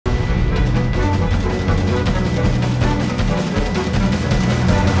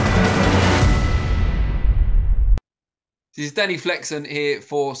This is Danny Flexen here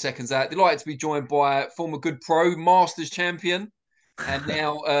for Seconds Out. Delighted to be joined by former good pro, Masters champion, and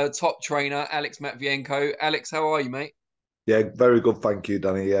now top trainer, Alex Matvienko. Alex, how are you, mate? Yeah, very good. Thank you,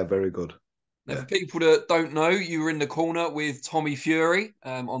 Danny. Yeah, very good. Now, Yeah. for people that don't know, you were in the corner with Tommy Fury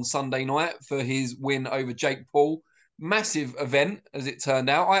on Sunday night for his win over Jake Paul. Massive event, as it turned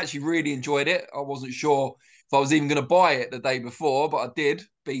out. I actually really enjoyed it. I wasn't sure if I was even going to buy it the day before, but I did.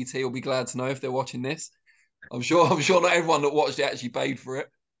 BT will be glad to know if they're watching this. I'm sure not everyone that watched it actually paid for it,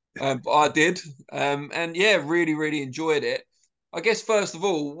 but I did, and yeah, really enjoyed it. I guess first of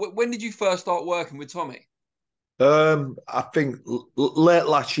all, when did you first start working with Tommy? I think late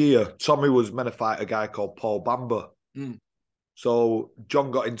last year, Tommy was meant to fight a guy called Paul Bamber. Mm. So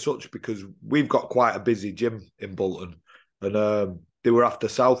John got in touch because we've got quite a busy gym in Bolton, and they were after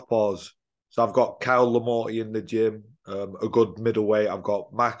southpaws. So I've got Kyle Lamorty in the gym, a good middleweight. I've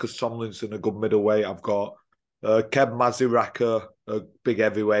got Marcus Tomlinson, a good middleweight. I've got Kev Maziraka, a big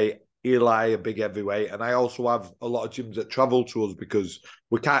heavyweight. Eli, a big heavyweight, and I also have a lot of gyms that travel to us because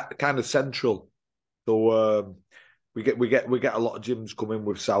we're kind of central. So we get a lot of gyms coming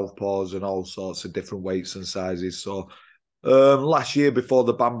with southpaws and all sorts of different weights and sizes. So last year before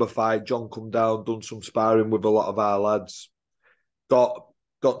the Bamba fight, John come down, done some sparring with a lot of our lads, got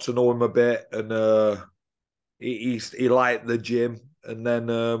got to know him a bit, and he liked the gym. And then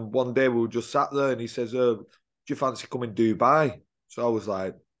one day we were just sat there, and he says, "Do you fancy coming to Dubai?" So I was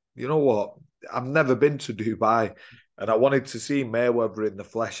like, "You know what? I've never been to Dubai." And I wanted to see Mayweather in the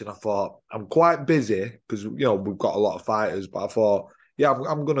flesh, and I thought I'm quite busy because we've got a lot of fighters. But I thought, yeah,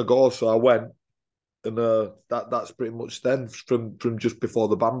 I'm gonna go. So I went, and that's pretty much then from just before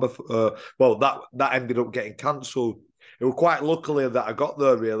the Bamba. Well, that ended up getting cancelled. It was quite luckily that I got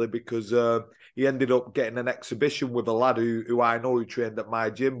there really because he ended up getting an exhibition with a lad who I know who trained at my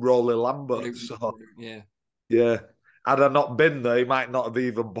gym, Rolly Lambert. So Yeah. yeah, had I not been there, he might not have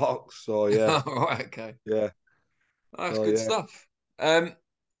even boxed. So yeah, All right. Okay. yeah. That's So good yeah. stuff.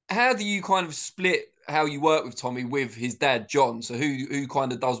 How do you kind of split how you work with Tommy with his dad, John? So who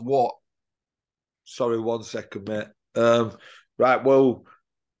kind of does what? Sorry, 1 second, mate. Right. Well,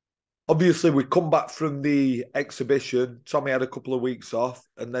 obviously we come back from the exhibition. Tommy had a couple of weeks off,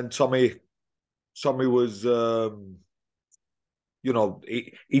 and then Tommy was,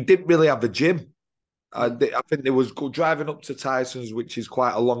 he didn't really have a gym. Mm. I think they was driving up to Tyson's, which is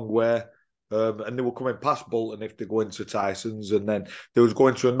quite a long way. And they were coming past Bolton if they go into Tyson's, and then they was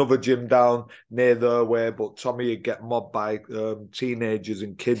going to another gym down near their way. But Tommy would get mobbed by teenagers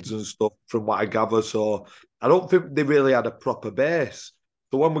and kids and stuff, from what I gather. So I don't think they really had a proper base.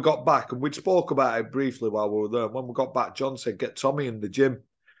 So when we got back, and we spoke about it briefly while we were there, when we got back, John said, "Get Tommy in the gym."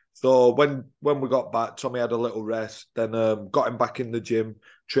 So when we got back, Tommy had a little rest, then got him back in the gym,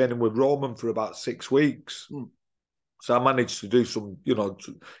 training with Roman for about 6 weeks. Mm. So I managed to do some,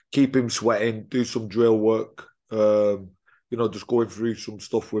 to keep him sweating, do some drill work, just going through some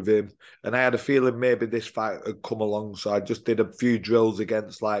stuff with him. And I had a feeling maybe this fight had come along, so I just did a few drills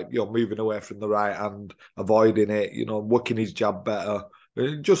against, like, moving away from the right hand, avoiding it, working his jab better,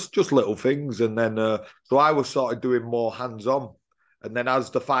 just little things. And then so I was sort of doing more hands on. And then as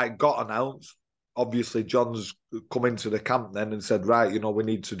the fight got announced, obviously John's come into the camp then and said, right, we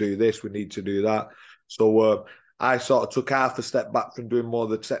need to do this, we need to do that. So I sort of took half a step back from doing more of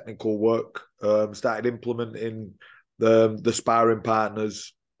the technical work, started implementing the sparring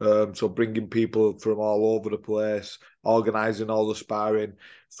partners, so bringing people from all over the place, organising all the sparring.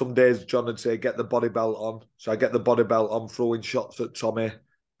 Some days John would say, get the body belt on. So I get the body belt on, throwing shots at Tommy.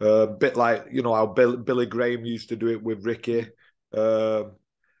 A bit like, how Billy Graham used to do it with Ricky. Um,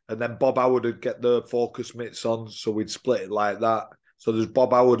 and then Bob Howard would get the focus mitts on, so we'd split it like that. So there's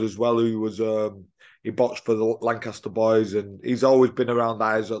Bob Howard as well, who was he boxed for the Lancaster boys, and he's always been around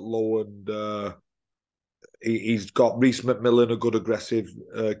Isaac Lowe, and he's got Reese McMillan, a good aggressive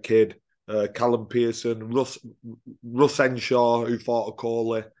kid, Callum Pearson, Russ Henshaw, who fought a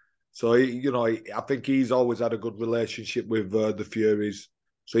Coley. So I think he's always had a good relationship with the Furies.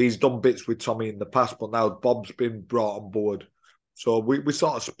 So he's done bits with Tommy in the past, but now Bob's been brought on board. So we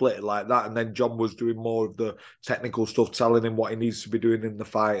sort of split it like that, and then John was doing more of the technical stuff, telling him what he needs to be doing in the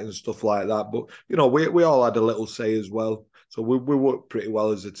fight and stuff like that. But we all had a little say as well, so we worked pretty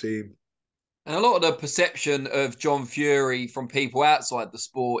well as a team. And a lot of the perception of John Fury from people outside the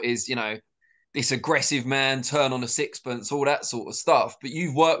sport is, this aggressive man, turn on a sixpence, all that sort of stuff. But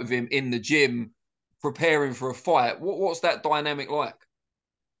you've worked with him in the gym, preparing for a fight. What's that dynamic like?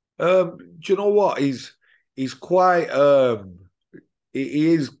 Do you know what? He's quite he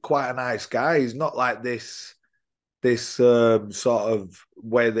is quite a nice guy. He's not like this sort of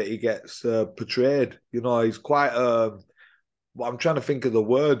way that he gets portrayed. He's quite but I'm trying to think of the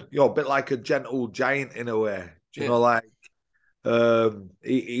word. A bit like a gentle giant in a way. Do you Yeah. know, like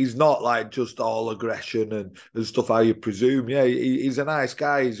he's not like just all aggression and stuff how you presume. Yeah, he's a nice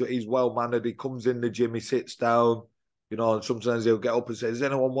guy. He's well mannered. He comes in the gym, he sits down, and sometimes he'll get up and say, "Does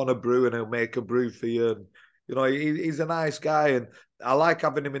anyone want a brew?" And he'll make a brew for you. And he's a nice guy, and I like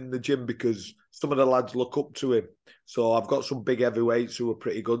having him in the gym because some of the lads look up to him. So I've got some big heavyweights who are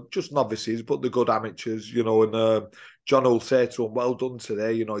pretty good, just novices, but they're good amateurs, and John will say to him, "Well done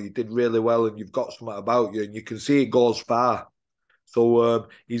today. You did really well, and you've got something about you, and you can see it goes far." So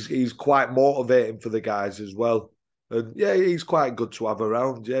he's quite motivating for the guys as well. And yeah, he's quite good to have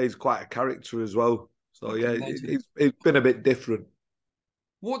around. Yeah, he's quite a character as well. So I yeah, can imagine. it's been a bit different.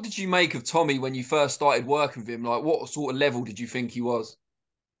 What did you make of Tommy when you first started working with him? Like, what sort of level did you think he was?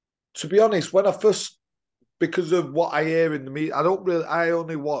 To be honest, when I first, because of what I hear in the media, I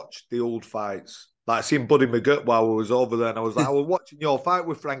only watched the old fights. Like I seen Buddy McGirt while I was over there, and I was like, I was watching your fight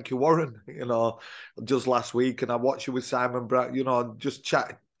with Frankie Warren, just last week, and I watched it with Simon Brack, just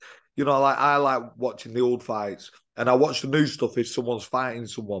chat. Like I like watching the old fights, and I watch the new stuff if someone's fighting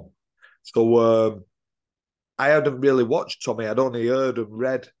someone. So I hadn't really watched Tommy. I'd only heard and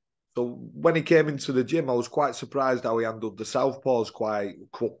read. So when he came into the gym, I was quite surprised how he handled the southpaws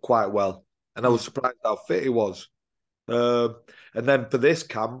quite well, and I was Mm. surprised how fit he was. Um, and then for this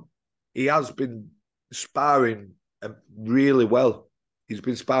camp, he has been sparring really well. He's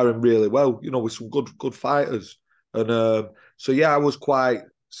been sparring really well, with some good fighters. And so yeah, I was quite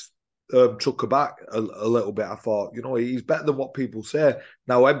took aback a little bit. I thought, he's better than what people say.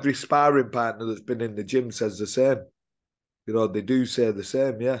 Now every sparring partner that's been in the gym says the same. They do say the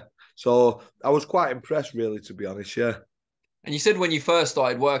same. Yeah. So I was quite impressed, really, to be honest. Yeah. And you said when you first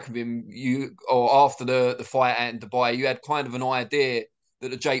started working with him, or after the fight out in Dubai, you had kind of an idea that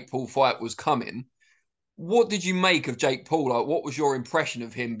the Jake Paul fight was coming. What did you make of Jake Paul? Like, what was your impression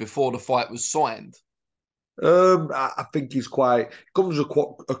of him before the fight was signed? I think he's comes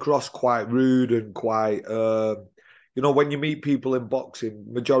across quite rude and quite, when you meet people in boxing,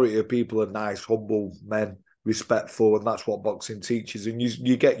 majority of people are nice, humble men, respectful, and that's what boxing teaches. And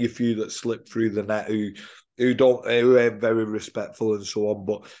you get your few that slip through the net who ain't very respectful and so on.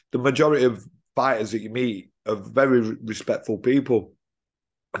 But the majority of fighters that you meet are very respectful people.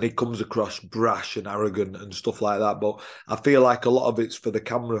 And he comes across brash and arrogant and stuff like that. But I feel like a lot of it's for the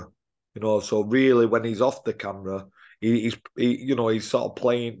camera, So really, when he's off the camera, he's sort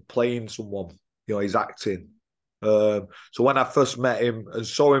of playing someone. He's acting. So when I first met him and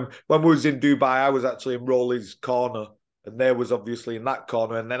saw him when we was in Dubai, I was actually in Rolly's corner, and there was obviously in that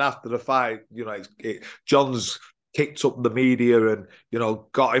corner. And then after the fight, John's kicked up the media and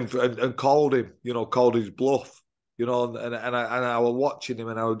got him and called him, called his bluff. And I was watching him,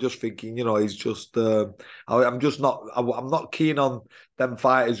 and I was just thinking, he's just. I'm just not. I'm not keen on them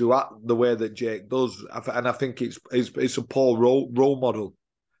fighters who act the way that Jake does, and I think it's a poor role model.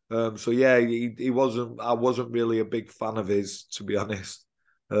 So yeah, he wasn't. I wasn't really a big fan of his, to be honest.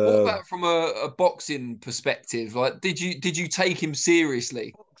 What Um, about from a boxing perspective? Like, did you take him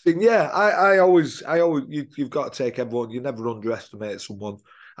seriously? yeah, you've got to take everyone. You never underestimate someone.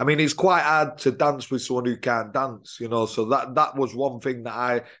 I mean, it's quite hard to dance with someone who can't dance, So that was one thing that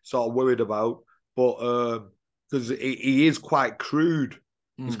I sort of worried about. But because he is quite crude,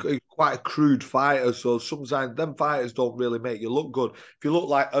 Mm. he's quite a crude fighter. So sometimes them fighters don't really make you look good. If you look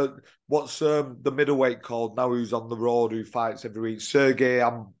like what's the middleweight called now, who's on the road who fights every week, Sergey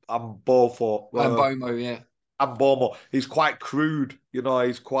Ambofo. And Bomo, yeah. And Bomo, he's quite crude,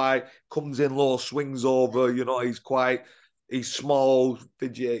 he's quite comes in low, swings over, he's small,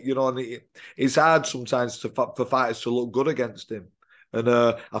 fidget, and it's hard sometimes for fighters to look good against him. And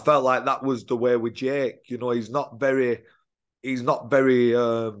I felt like that was the way with Jake. He's not very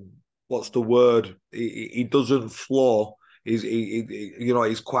what's the word? He doesn't flow.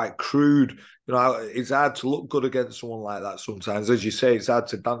 He's quite crude. It's hard to look good against someone like that sometimes. As you say, it's hard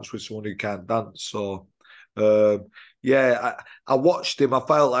to dance with someone who can't dance. So, um, yeah, I watched him. I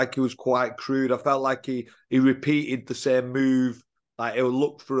felt like he was quite crude. I felt like he repeated the same move. Like he'll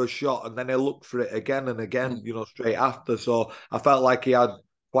look for a shot and then he'll look for it again and again, Mm. straight after. So I felt like he had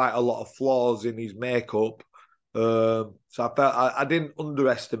quite a lot of flaws in his makeup. So I didn't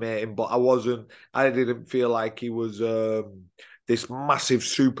underestimate him, but I didn't feel like he was this massive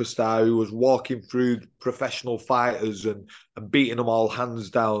superstar who was walking through professional fighters and beating them all hands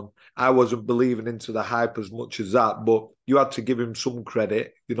down. I wasn't believing into the hype as much as that, but you had to give him some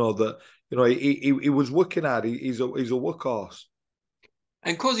credit, that he was working hard. He's a workhorse.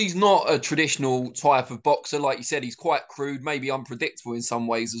 And because he's not a traditional type of boxer, like you said, he's quite crude, maybe unpredictable in some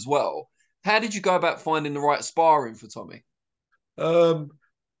ways as well. How did you go about finding the right sparring for Tommy? Um,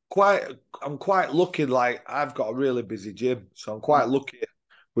 quite, I'm quite lucky. Like I've got a really busy gym, so I'm quite lucky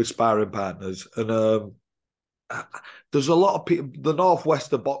with sparring partners. And there's a lot of people. The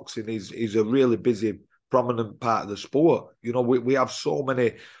northwest of boxing is a really busy, prominent part of the sport. You know, we have so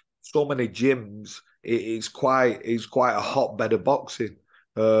many gyms. It's quite a hotbed of boxing,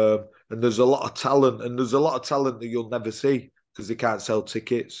 and there's a lot of talent, and there's a lot of talent that you'll never see because they can't sell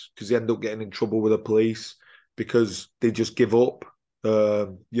tickets because they end up getting in trouble with the police because they just give up.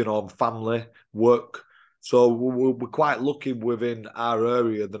 You know, family, work. So we're quite lucky within our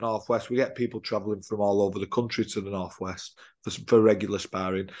area, the Northwest. We get people travelling from all over the country to the Northwest for regular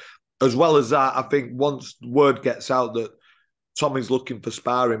sparring. As well as that, I think once word gets out that Tommy's looking for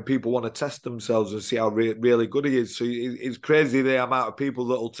sparring, people want to test themselves and see how really good he is. So it's crazy the amount of people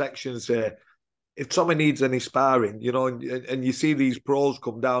that will text you and say, if Tommy needs any sparring, you know, and you see these pros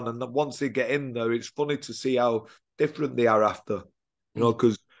come down, and once they get in there, it's funny to see how different they are after, you know, Mm.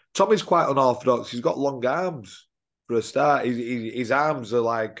 because Tommy's quite unorthodox. He's got long arms for a start. His arms are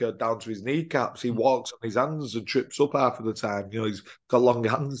like down to his kneecaps. He walks on his hands and trips up half of the time. You know, he's got long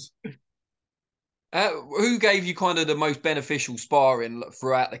hands. Who gave you kind of the most beneficial sparring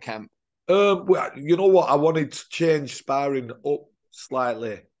throughout the camp? Well, you know what? I wanted to change sparring up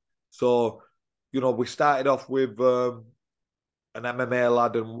slightly. So, you know, we started off with an MMA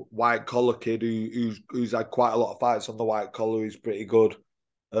lad and white collar kid who's had quite a lot of fights on the white collar. He's pretty good.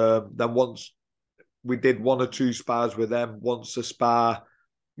 Then once we did one or two spars with them, once the spar,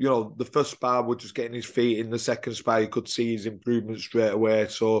 you know, the first spar we're just getting his feet in. The second spar, you could see his improvement straight away.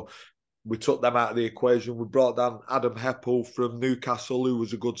 So we took them out of the equation. We brought down Adam Heppel from Newcastle, who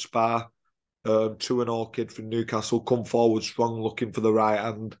was a good spar. 2-0 kid from Newcastle, come forward strong, looking for the right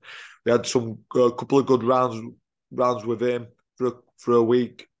hand. We had a couple of good rounds with him for a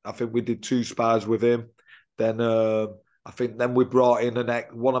week. I think we did two spars with him. Then I think then we brought in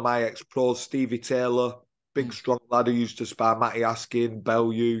one of my ex pros, Stevie Taylor, big Mm. strong lad who used to spar Matty Askin,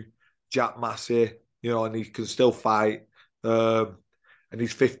 Bellew, Jack Massey, you know, and he can still fight. And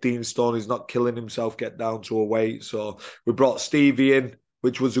he's 15 stone. He's not killing himself, get down to a weight. So we brought Stevie in,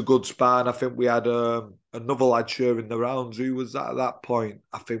 which was a good spar. And I think we had another lad sharing the rounds. Who was that at that point?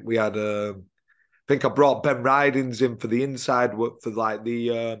 I think we had, I think I brought Ben Ridings in for the inside work for like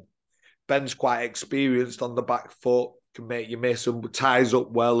Ben's quite experienced on the back foot, can make you miss and ties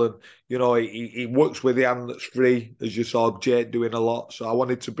up well. And, you know, he works with the hand that's free, as you saw Jake doing a lot. So I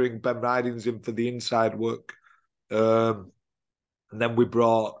wanted to bring Ben Ridings in for the inside work. And then we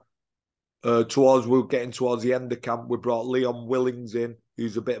brought we were getting towards the end of camp, we brought Leon Willings in,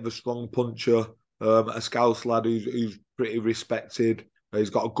 who's a bit of a strong puncher, a Scouse lad who's pretty respected. He's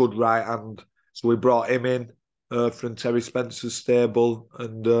got a good right hand. So we brought him in from Terry Spencer's stable.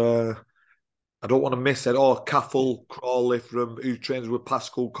 And I don't want to miss it. Oh, Caffel Crawley who trains with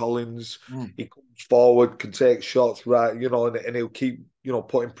Pascal Collins. Mm. He comes forward, can take shots, right, you know, and he'll keep, you know,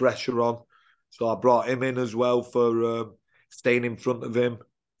 putting pressure on. So I brought him in as well for staying in front of him.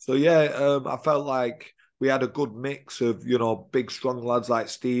 So yeah, I felt like we had a good mix of, you know, big strong lads like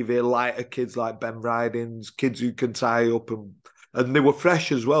Stevie, lighter kids like Ben Ridings, kids who can tie up, and they were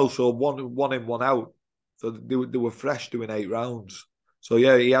fresh as well. So one in, one out. So they were fresh doing 8 rounds. So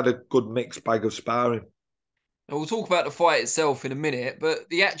yeah, he had a good mixed bag of sparring. And we'll talk about the fight itself in a minute, but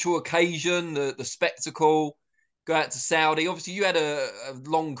the actual occasion, the spectacle, go out to Saudi. Obviously, you had a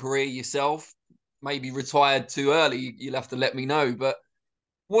long career yourself, maybe retired too early. You'll have to let me know. But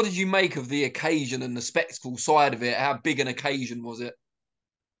what did you make of the occasion and the spectacle side of it? How big an occasion was it?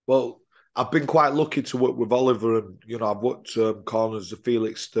 Well, I've been quite lucky to work with Oliver, and you know, I've worked corners, the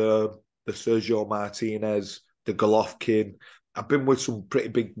Felix Sturm, the Sergio Martinez, the Golovkin. I've been with some pretty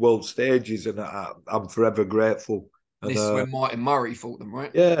big world stages, and I'm forever grateful. And And this is when Martin Murray fought them,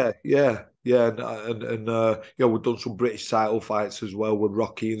 right? yeah, and you know, we've done some British title fights as well with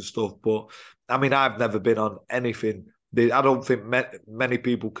Rocky and stuff. But I mean, I've never been on anything. I don't think many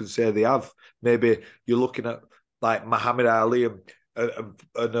people can say they have. Maybe you're looking at like Muhammad Ali and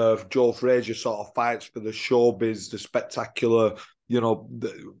Joe Frazier sort of fights for the showbiz, the spectacular, you know,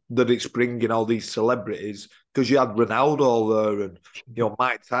 that it's bringing all these celebrities. Because you had Ronaldo there, and you know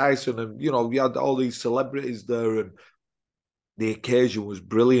Mike Tyson, and you know you had all these celebrities there, and the occasion was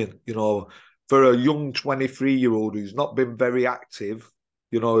brilliant. You know, for a young 23-year-old who's not been very active,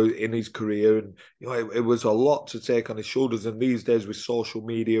 you know, in his career, and you know, it was a lot to take on his shoulders. And these days with social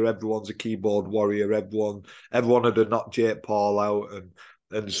media, everyone's a keyboard warrior. Everyone had to knock Jake Paul out,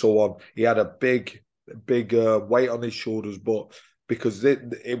 and so on. He had a big weight on his shoulders, but because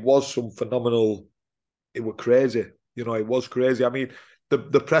it was some phenomenal, it was crazy. You know, it was crazy. I mean,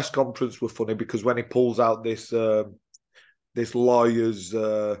 the press conference was funny because when he pulls out this. this lawyer's,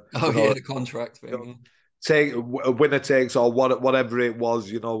 Oh yeah, the contract you thing. know, Yeah. take a winner takes or whatever it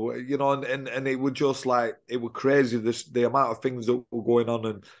was, and it was just like it was crazy. The amount of things that were going on,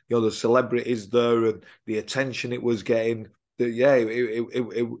 and the celebrities there and the attention it was getting. Yeah,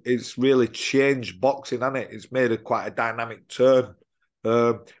 it's really changed boxing, hasn't it? It's made quite a dynamic turn.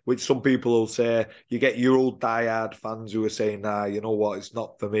 Which some people will say you get your old diehard fans who are saying, "Nah, you know what, it's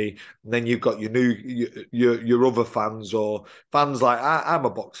not for me." And then you've got your other fans or fans like I'm a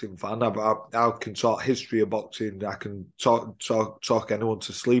boxing fan. I can talk history of boxing. I can talk anyone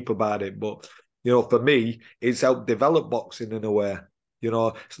to sleep about it. But for me, it's helped develop boxing in a way.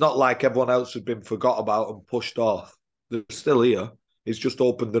 It's not like everyone else has been forgot about and pushed off. They're still here. It's just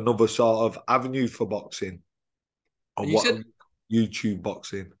opened another sort of avenue for boxing on And you what said YouTube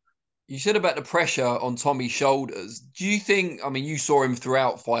boxing. you said about the pressure on Tommy's shoulders. Do you think? I mean, you saw him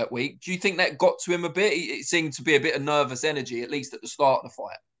throughout fight week. Do you think that got to him a bit? It seemed to be a bit of nervous energy, at least at the start of the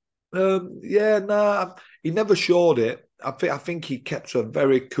fight. Yeah, nah, he never showed it. I think he kept a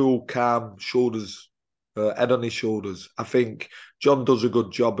very cool, calm shoulders, head on his shoulders. I think John does a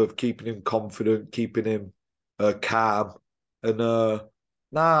good job of keeping him confident, keeping him calm, and nah,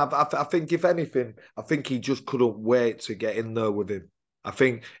 I think if anything, I think he just couldn't wait to get in there with him. I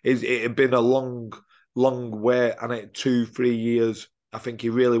think it had been a long wait, and it 2, 3 years. I think he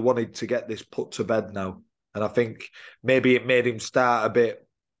really wanted to get this put to bed now, and I think maybe it made him start a bit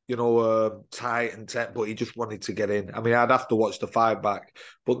tight and tech, but he just wanted to get in. I mean, I'd have to watch the fight back,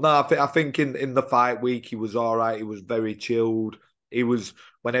 but no, I think in the fight week he was all right. He was very chilled. He was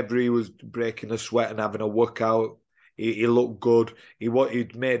whenever he was breaking a sweat and having a workout, he looked good.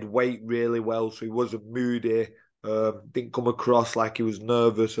 He'd made weight really well, so he wasn't moody. Didn't come across like he was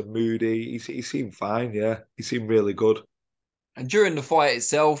nervous and moody. He seemed fine. Yeah, he seemed really good. And during the fight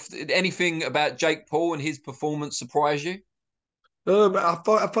itself, did anything about Jake Paul and his performance surprise you? I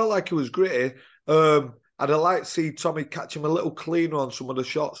felt like he was gritty. I'd have liked to see Tommy catch him a little cleaner on some of the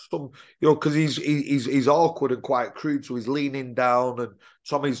shots. Because he's awkward and quite crude, so he's leaning down, and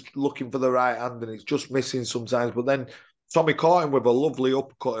Tommy's looking for the right hand, and it's just missing sometimes. But then Tommy caught him with a lovely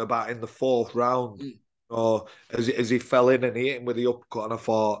uppercut about in the fourth round, Mm. or as he fell in and he hit him with the uppercut, and I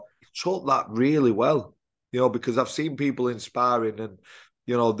thought he took that really well. Because I've seen people inspiring, and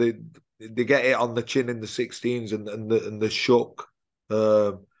they get it on the chin in the 16s and the shook.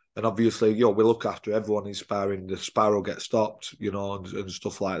 And obviously, we look after everyone inspiring. The sparrow gets stopped, and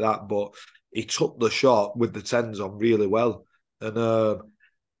stuff like that. But he took the shot with the tens on really well, and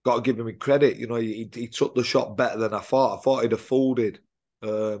got to give him credit. He took the shot better than I thought. I thought he'd have folded.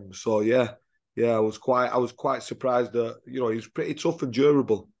 So yeah, I was quite surprised that he was pretty tough and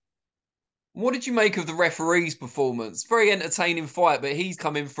durable. What did you make of the referee's performance? Very entertaining fight, but he's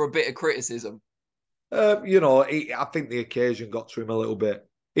come in for a bit of criticism. I think the occasion got to him a little bit,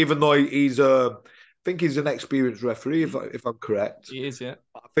 even though I think he's an experienced referee, if I'm correct. He is, yeah.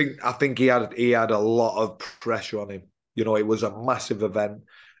 I think he had a lot of pressure on him. It was a massive event.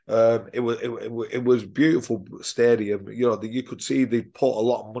 It was beautiful stadium. You could see they put a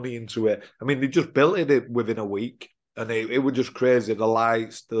lot of money into it. I mean, they just built it within a week, and it was just crazy. The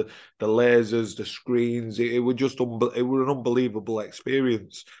lights, the lasers, the screens. It was just it was an unbelievable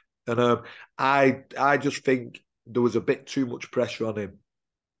experience. And I just think there was a bit too much pressure on him.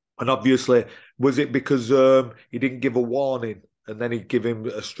 And obviously, was it because he didn't give a warning and then he'd give him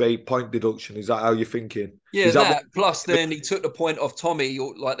a straight point deduction? Is that how you're thinking? Yeah, Is that what? that. Plus, then he took the point off Tommy,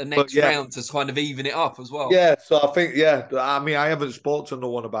 like the But next yeah, round, to kind of even it up as well. yeah. So I think I mean, I haven't spoken to no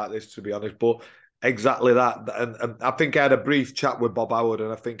one about this to be honest, but exactly that. And I think I had a brief chat with Bob Howard,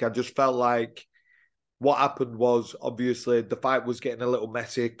 and I think I just felt like what happened was obviously the fight was getting a little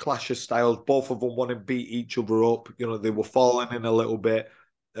messy, clash of styles. Both of them wanted to beat each other up. They were falling in a little bit.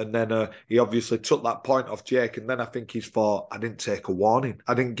 And then he obviously took that point off Jake. And then I think he's thought, I didn't take a warning.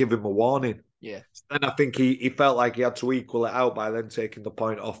 I didn't give him a warning. Yeah. Then I think he felt like he had to equal it out by then taking the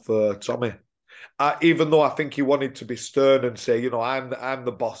point off Tommy. Even though I think he wanted to be stern and say, I'm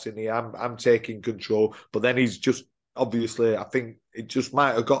the boss in here, I'm taking control. But then he's just obviously, I think it just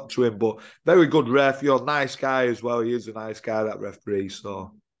might have got to him. But very good ref. You're a nice guy as well. He is a nice guy, that referee.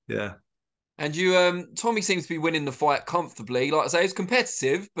 So yeah. And Tommy seems to be winning the fight comfortably. Like I say, it's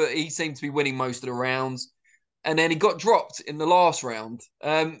competitive, but he seemed to be winning most of the rounds. And then he got dropped in the last round.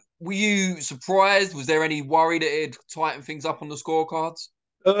 Were you surprised? Was there any worry that it'd tighten things up on the scorecards?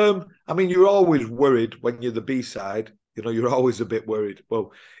 I mean, you're always worried when you're the B side. You're always a bit worried.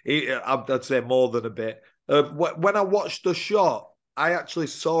 Well, I'd say more than a bit. When I watched the shot, I actually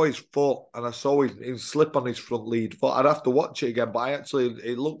saw his foot and I saw him slip on his front lead foot. I'd have to watch it again, but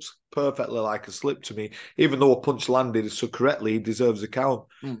it looks perfectly like a slip to me. Even though a punch landed so correctly, he deserves a count.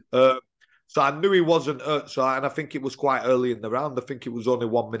 Mm. Uh, so I knew he wasn't hurt. And I think it was quite early in the round. I think it was only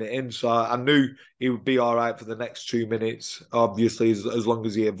 1 minute in. So I knew he would be all right for the next 2 minutes, obviously, as long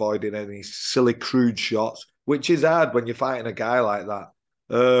as he avoided any silly, crude shots, which is hard when you're fighting a guy like that.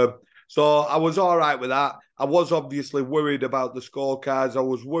 So I was all right with that. I was obviously worried about the scorecards. I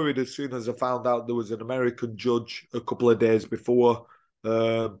was worried as soon as I found out there was an American judge a couple of days before,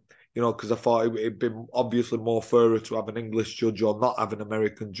 because I thought it'd been obviously more fairer to have an English judge or not have an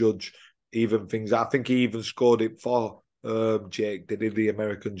American judge. Even things, I think he even scored it for Jake. Did he, the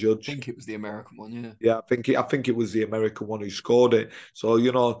American I judge? think it was the American one, yeah. Yeah, I think it was the American one who scored it. So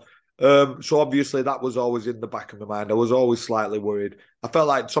so obviously that was always in the back of my mind. I was always slightly worried. I felt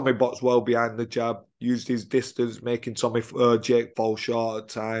like Tommy Bott's well behind the jab, used his distance, making Jake fall short at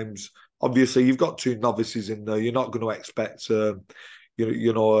times. Obviously, you've got two novices in there. You're not going to expect an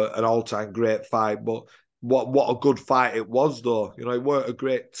all-time great fight, but what a good fight it was, though. It weren't a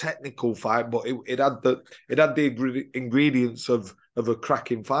great technical fight, but it had the ingredients of a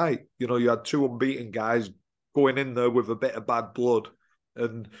cracking fight. You had two unbeaten guys going in there with a bit of bad blood,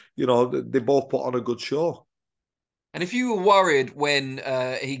 and they both put on a good show. And if you were worried when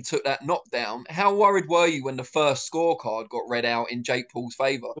he took that knockdown, how worried were you when the first scorecard got read out in Jake Paul's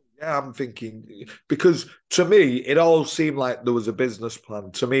favour? Yeah, I'm thinking because to me it all seemed like there was a business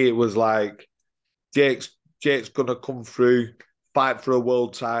plan. To me, it was like Jake's Jake's gonna come through, fight for a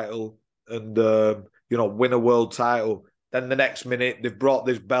world title, and win a world title. Then the next minute they've brought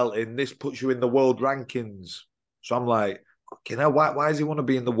this belt in. This puts you in the world rankings. So I'm like, okay, now why does he want to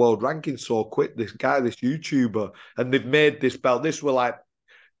be in the world rankings so quick? This guy, this YouTuber, and they've made this belt. This were like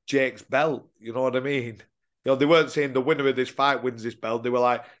Jake's belt. You know what I mean? They weren't saying the winner of this fight wins this belt. They were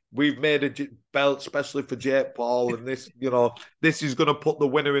like, we've made a belt especially for Jake Paul, and this is going to put the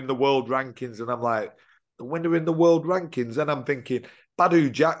winner in the world rankings. And I'm like, the winner in the world rankings? And I'm thinking,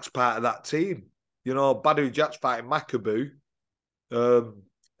 Badu Jack's part of that team. Badu Jack's fighting Macabu. Um,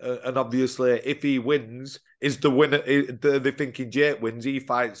 and obviously, if he wins, is the winner? They're thinking Jake wins. He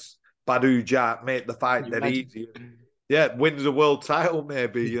fights Badu Jack, make the Can fight you dead imagine? easy. Yeah, wins a world title,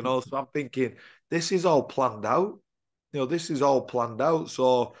 maybe. So I'm thinking, this is all planned out. This is all planned out.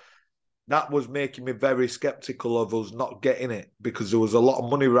 So that was making me very skeptical of us not getting it because there was a lot of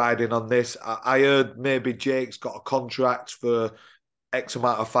money riding on this. I heard maybe Jake's got a contract for X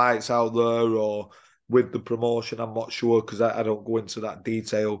amount of fights out there or with the promotion. I'm not sure because I don't go into that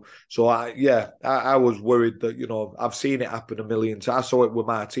detail. So I was worried that, I've seen it happen a million times. I saw it with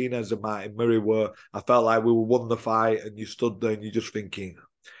Martinez and Martin Murray where I felt like we won the fight and you stood there and you're just thinking,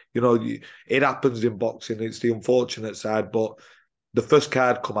 it happens in boxing. It's the unfortunate side, but the first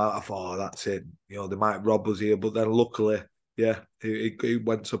card come out, I thought, oh, that's it. They might rob us here, but then luckily, yeah, it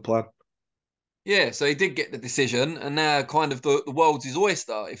went to plan. Yeah, so he did get the decision, and now kind of the world's his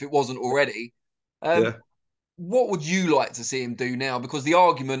oyster, if it wasn't already. Um, Yeah, what would you like to see him do now? Because the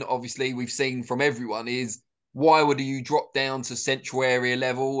argument, obviously, we've seen from everyone is why would you drop down to Central Area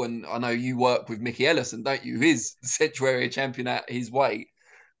level? And I know you work with Mickey Ellison, don't you? Who's the Central Area champion at his weight,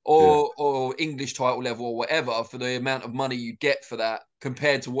 yeah. or English title level or whatever for the amount of money you get for that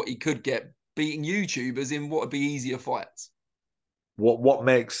compared to what he could get beating YouTubers in what would be easier fights. What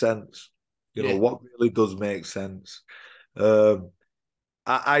makes sense? Yeah, What really does make sense? Um,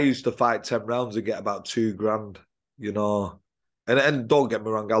 I used to fight 10 rounds and get about 2 grand, you know. And don't get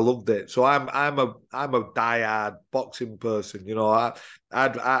me wrong, I loved it. So I'm a diehard boxing person,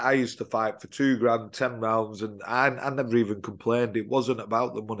 I used to fight for 2 grand, 10 rounds, and I never even complained. It wasn't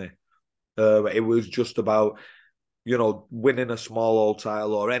about the money. It was just about, winning a small old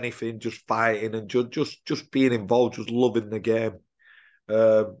title or anything, just fighting and just being involved, just loving the game.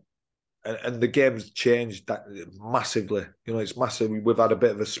 Um, and the game's changed that massively. It's massive. We've had a bit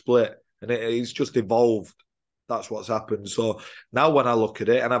of a split, and it's just evolved. That's what's happened. So now when I look at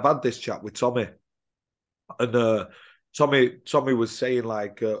it, and I've had this chat with Tommy, and Tommy was saying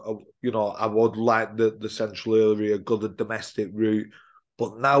like, I would like the central area, go the domestic route,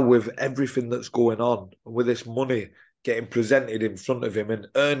 but now with everything that's going on, and with this money getting presented in front of him and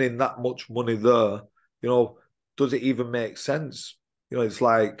earning that much money there, does it even make sense? It's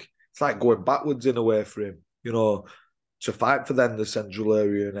like going backwards in a way for him, to fight for then the central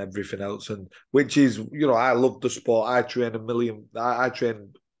area and everything else. And which is, I love the sport. I train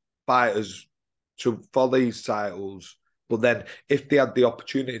fighters for these titles. But then if they had the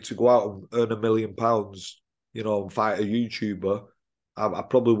opportunity to go out and earn £1 million, and fight a YouTuber, I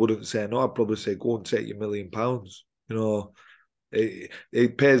probably wouldn't say no. I'd probably say go and take your £1 million.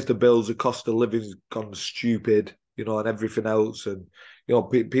 It pays the bills. The cost of living's gone stupid, and everything else. And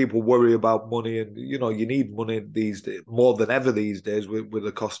people worry about money, and you need money these days more than ever these days with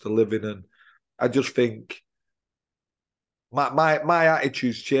the cost of living. And I just think my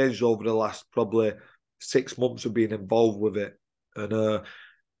attitude's changed over the last probably 6 months of being involved with it, and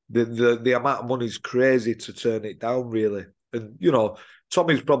the amount of money is crazy to turn it down, really. And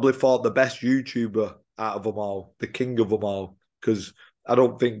Tommy's probably fought the best YouTuber out of them all, the king of them all, because I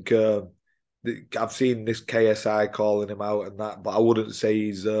don't think I've seen this KSI calling him out and that, but I wouldn't say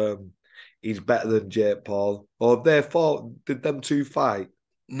he's better than Jake Paul. Or have they fought? Did them two fight?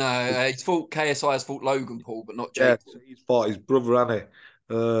 No, he's fought KSI has fought Logan Paul, but not Yeah, Jake so Paul. he's fought his brother, hasn't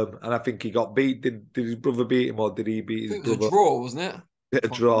he? And I think he got beat. Did his brother beat him, or did he beat I his think it was a brother? draw, wasn't it? Bit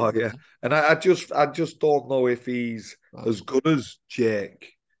of Trying to draw, remember yeah. now. And I just don't know if he's But as good as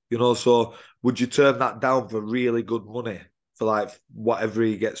Jake. So would you turn that down for really good money? For like whatever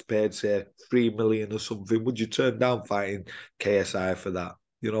he gets paid, say 3 million or something, would you turn down fighting KSI for that?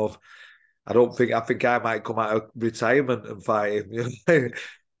 I think I might come out of retirement and fight him.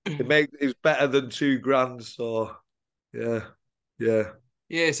 It's better than 2 grand, so yeah, yeah.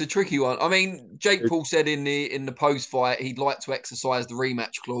 yeah, it's a tricky one. I mean, Jake Paul said in the post fight he'd like to exercise the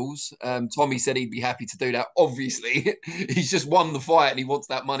rematch clause. Tommy said he'd be happy to do that. Obviously, he's just won the fight and he wants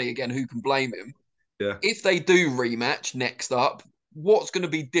that money again. Who can blame him? Yeah. If they do rematch next up, what's going to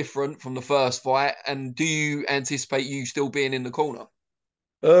be different from the first fight? And do you anticipate you still being in the corner?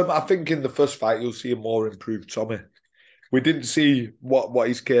 I think in the first fight you'll see a more improved Tommy. We didn't see what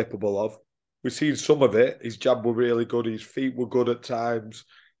he's capable of. We've seen some of it. His jab were really good. His feet were good at times.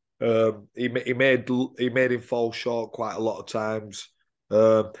 He made him fall short quite a lot of times.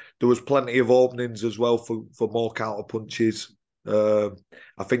 There was plenty of openings as well for more counter punches.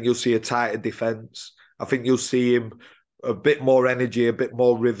 I think you'll see a tighter defense. I think you'll see him a bit more energy, a bit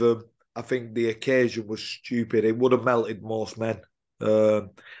more rhythm. I think the occasion was stupid. It would have melted most men.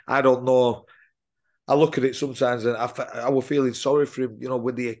 I don't know. I look at it sometimes and I was feeling sorry for him,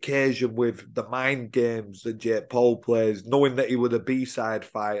 with the occasion, with the mind games that Jake Paul plays, knowing that he was a B-side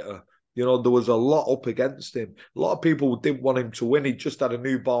fighter. There was a lot up against him. A lot of people didn't want him to win. He just had a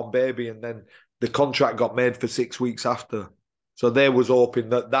newborn baby and then the contract got made for 6 weeks after. So they was hoping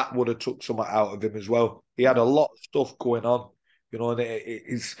that would have took something out of him as well. He had a lot of stuff going on, and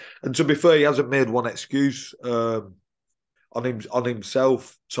and to be fair, he hasn't made one excuse. On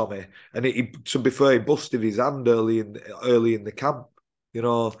himself, Tommy. And to be fair, he busted his hand early in the camp,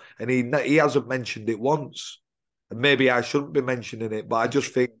 and he hasn't mentioned it once. And maybe I shouldn't be mentioning it, but I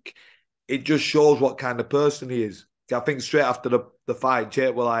just think it just shows what kind of person he is. I think straight after the fight,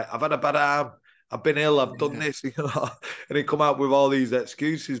 Jake were like, "I've had a bad arm, I've been ill, I've done Yeah. this," and he come out with all these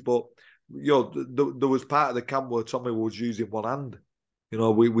excuses. But there was part of the camp where Tommy was using one hand.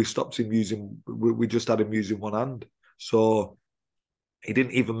 We stopped him using. We just had him using one hand. So he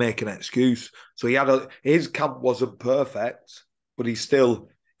didn't even make an excuse. So his camp wasn't perfect, but he still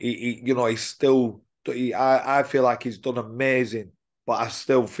he's still I feel like he's done amazing, but I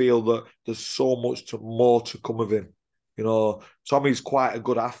still feel that there's so much more to come of him. Tommy's quite a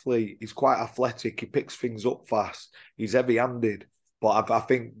good athlete. He's quite athletic. He picks things up fast. He's heavy-handed. But I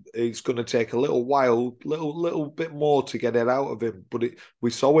think it's going to take a little while, little bit more to get it out of him. But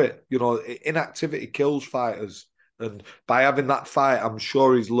we saw it. Inactivity kills fighters. And by having that fight, I'm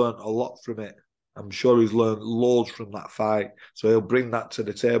sure he's learned a lot from it. I'm sure he's learned loads from that fight. So he'll bring that to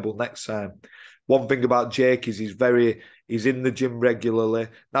the table next time. One thing about Jake is he's in the gym regularly.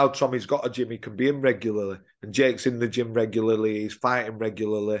 Now Tommy's got a gym he can be in regularly. And Jake's in the gym regularly. He's fighting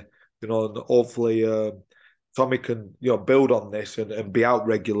regularly. And hopefully Tommy can, build on this and be out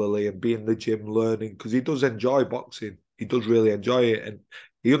regularly and be in the gym learning, because he does enjoy boxing. He does really enjoy it. And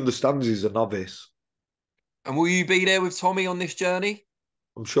he understands he's a novice. And will you be there with Tommy on this journey?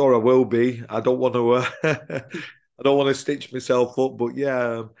 I'm sure I will be. I don't want to. I don't want to stitch myself up, but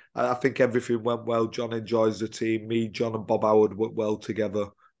yeah, I think everything went well. John enjoys the team. Me, John, and Bob Howard work well together.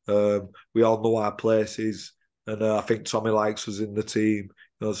 We all know our places, and I think Tommy likes us in the team.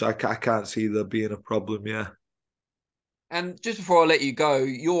 So I can't see there being a problem. Yeah, And just before I let you go,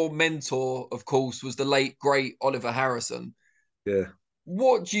 your mentor, of course, was the late great Oliver Harrison. yeah.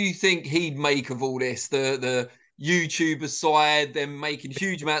 What do you think he'd make of all this? The YouTuber side, them making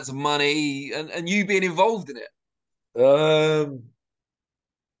huge amounts of money, and you being involved in it. Um,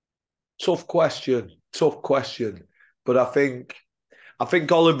 tough question. Tough question. But I think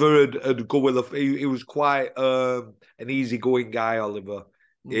Oliver had go with he was quite an easygoing guy, Oliver.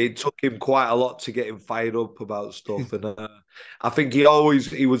 Mm. It took him quite a lot to get him fired up about stuff, and I think he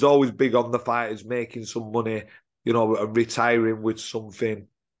was always big on the fighters making some money. retiring with something.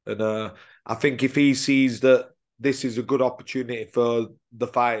 And I think if he sees that this is a good opportunity for the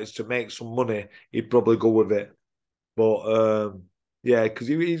fighters to make some money, he'd probably go with it. But yeah, because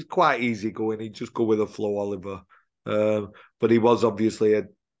he's quite easy going. He'd just go with the flow, Oliver. But he was obviously a,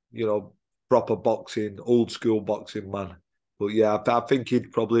 proper boxing, old school boxing man. But yeah, I think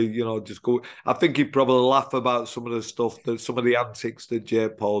he'd probably, just go. I think he'd probably laugh about some of the stuff some of the antics that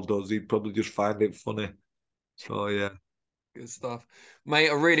Jake Paul does. He'd probably just find it funny. So yeah. Good stuff, mate.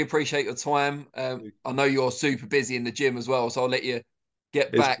 I really appreciate your time. I know you're super busy in the gym as well, so I'll let you get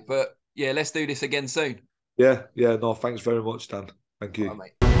It's, back. But yeah, let's do this again soon. yeah, no, thanks very much, Dan. Thank All you.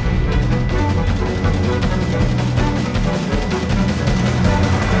 right, mate.